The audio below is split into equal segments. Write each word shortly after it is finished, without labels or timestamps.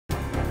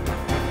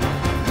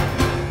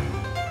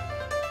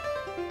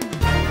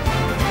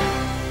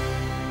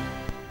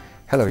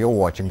Hello, you're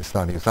watching the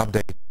Star News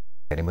Update.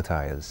 Dany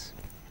Mathias.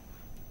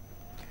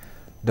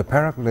 The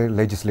Perak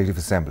Legislative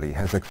Assembly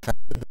has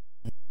accepted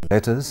the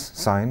letters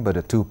signed by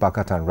the two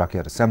Pakatan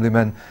Rakyat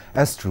assemblymen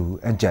as true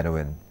and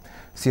genuine.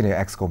 Senior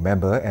EXCO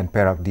member and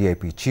Perak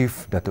DAP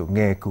chief Datuk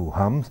Ngeh Koo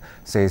Ham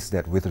says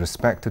that with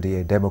respect to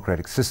the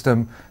democratic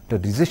system, the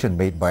decision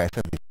made by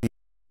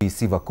Assembly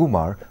Siva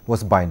Kumar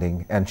was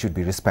binding and should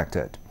be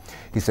respected.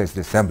 He says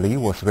the Assembly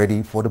was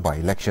ready for the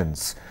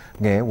by-elections.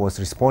 Ngeh was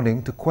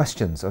responding to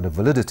questions on the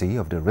validity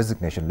of the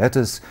resignation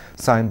letters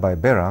signed by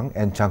Berang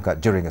and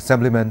Changkat Jering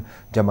assemblymen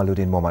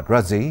Jamaluddin Muhammad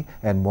Razi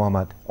and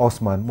Muhammad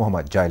Osman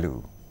Muhammad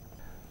Jailu.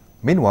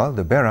 Meanwhile,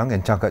 the Berang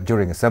and Changkat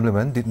Jering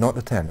assemblymen did not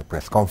attend a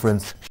press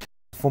conference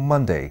for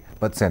Monday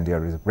but sent their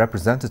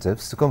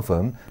representatives to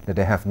confirm that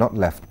they have not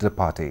left the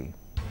party.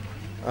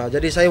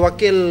 Jadi saya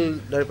wakil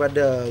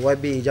daripada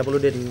YB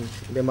Jamaluddin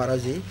Muhammad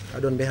Razi,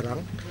 Adun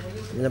Berang,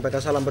 menyampaikan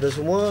salam pada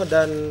semua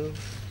dan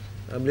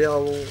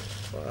beliau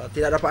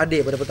tidak dapat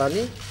hadir pada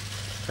petani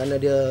kerana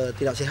dia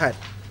tidak sihat.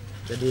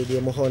 Jadi dia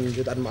mohon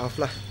jutaan maaf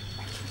lah.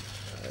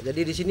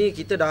 Jadi di sini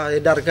kita dah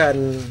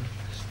edarkan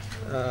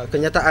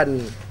kenyataan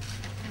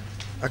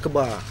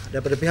akhbar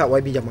daripada pihak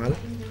YB Jamal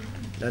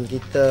dan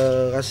kita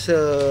rasa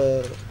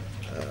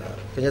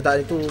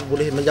kenyataan itu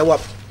boleh menjawab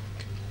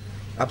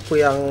apa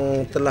yang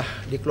telah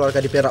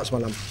dikeluarkan di Perak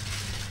semalam.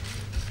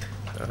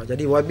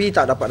 Jadi YB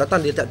tak dapat datang,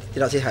 dia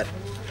tidak sihat.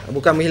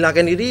 Bukan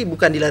menghilangkan diri,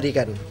 bukan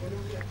dilarikan.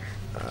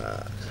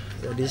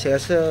 Jadi saya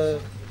rasa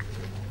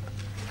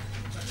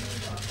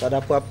tak ada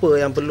apa-apa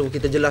yang perlu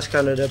kita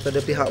jelaskan daripada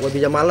pihak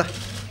YB Jamal lah.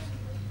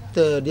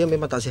 Dia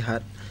memang tak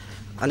sihat.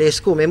 Ahli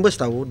EXCO members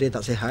tahu dia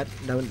tak sihat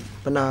dan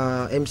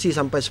pernah MC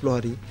sampai 10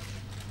 hari.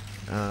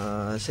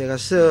 Saya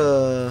rasa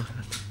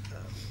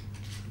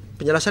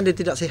penjelasan dia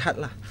tidak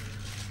sihat lah.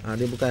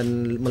 Dia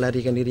bukan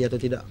melarikan diri atau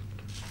tidak.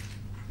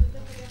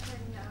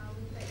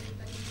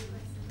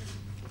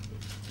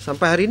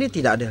 Sampai hari ini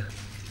tidak ada.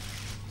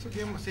 So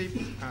dia masih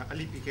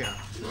ahli PKR?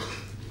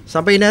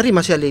 Sampai ini hari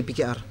masih ahli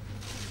PKR.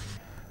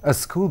 A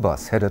school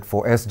bus headed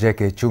for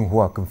SJK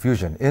Chunghua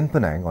Confusion in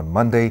Penang on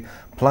Monday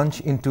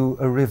plunged into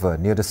a river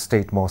near the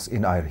State Mosque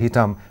in Air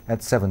Hitam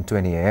at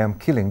 7:20 a.m.,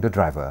 killing the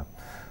driver.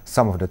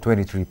 Some of the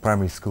 23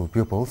 primary school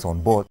pupils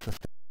on board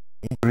sustained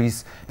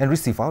injuries and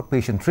receive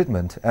outpatient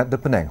treatment at the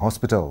Penang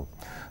Hospital.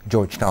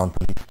 Georgetown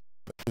Police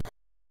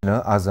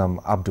Commissioner Azam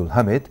Abdul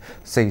Hamid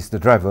says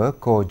the driver,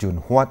 Ko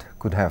Jun Huat,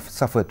 could have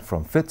suffered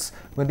from fits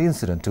when the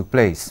incident took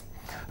place.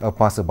 A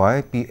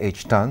passerby,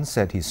 P.H. Tan,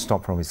 said he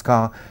stopped from his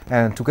car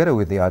and, together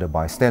with the other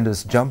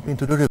bystanders, jumped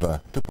into the river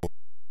to pull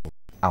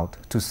out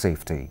to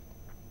safety.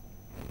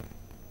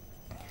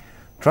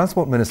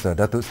 Transport Minister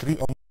Datuk Sri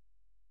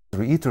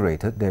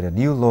reiterated that a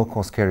new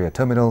low-cost carrier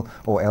terminal,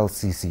 or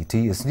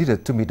LCCT, is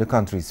needed to meet the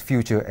country's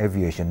future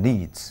aviation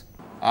needs.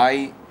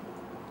 I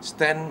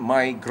stand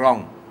my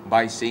ground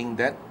by saying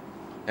that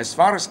as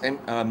far as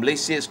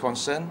Malaysia is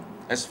concerned,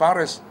 as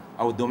far as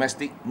our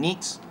domestic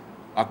needs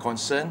are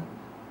concerned,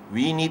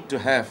 we need to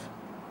have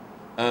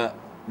a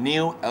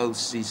new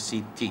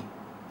LCCT.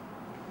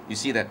 You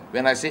see that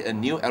when I say a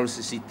new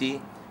LCCT,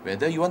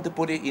 whether you want to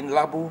put it in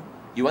Labu,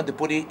 you want to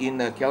put it in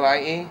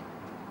KLIA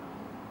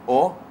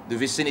or the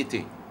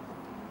vicinity,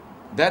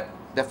 that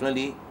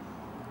definitely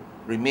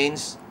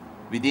remains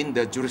within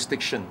the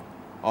jurisdiction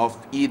of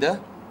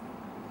either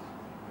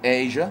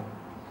Air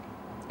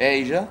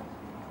Asia,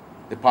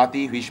 the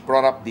party which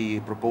brought up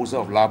the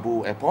proposal of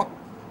Labu Airport,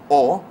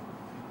 or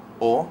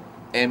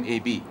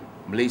MAB,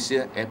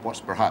 Malaysia Airports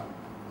Berhad.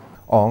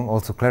 Ong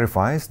also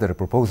clarifies that a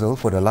proposal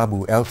for the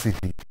Labu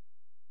LCT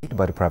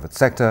by the private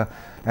sector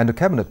and the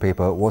cabinet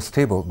paper was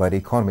tabled by the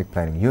Economic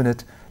Planning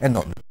Unit and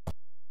not.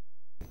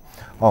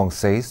 Ong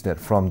says that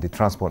from the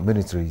Transport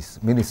Ministry's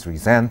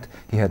end,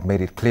 he had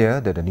made it clear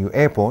that the new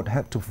airport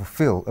had to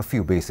fulfill a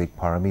few basic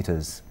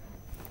parameters.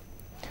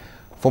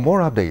 For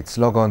more updates,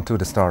 log on to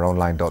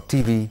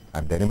thestaronline.tv.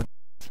 I'm Dany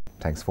Mathias.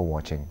 Thanks for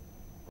watching.